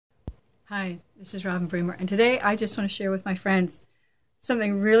Hi, this is Bremer, and today I just want to share with my friends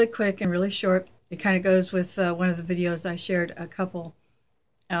something really quick and really short. It kind of goes with one of the videos I shared about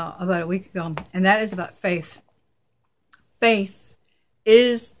a week ago, and that is about faith. Faith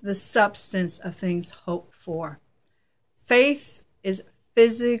is the substance of things hoped for. Faith is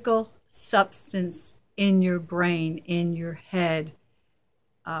physical substance in your brain, in your head,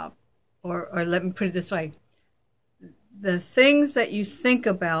 or let me put it this way. The things that you think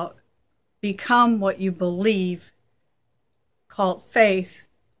about become what you believe, called faith.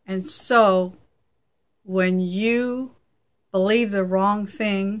 And so when you believe the wrong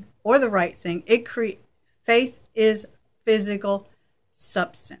thing or the right thing, faith is physical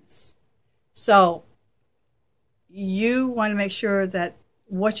substance. So you want to make sure that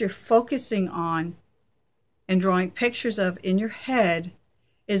what you're focusing on and drawing pictures of in your head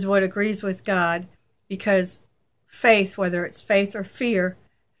is what agrees with God, because faith, whether it's faith or fear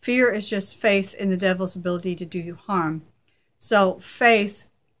is just faith in the devil's ability to do you harm. So faith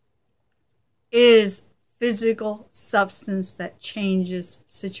is physical substance that changes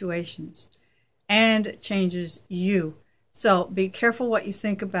situations and changes you. So be careful what you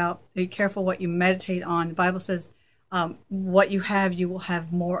think about. Be careful what you meditate on. The Bible says what you have, you will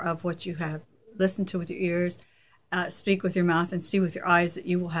have more of what you have. Listen to with your ears, speak with your mouth, and see with your eyes that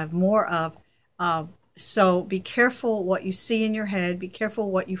you will have more of. So be careful what you see in your head. Be careful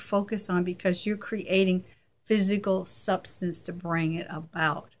what you focus on, because you're creating physical substance to bring it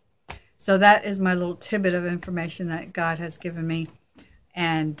about. So that is my little tidbit of information that God has given me.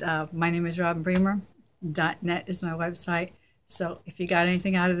 And my name is Bremer.net is my website. So if you got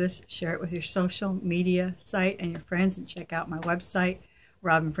anything out of this, share it with your social media site and your friends, and check out my website,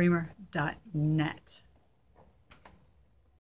 Bremer.net.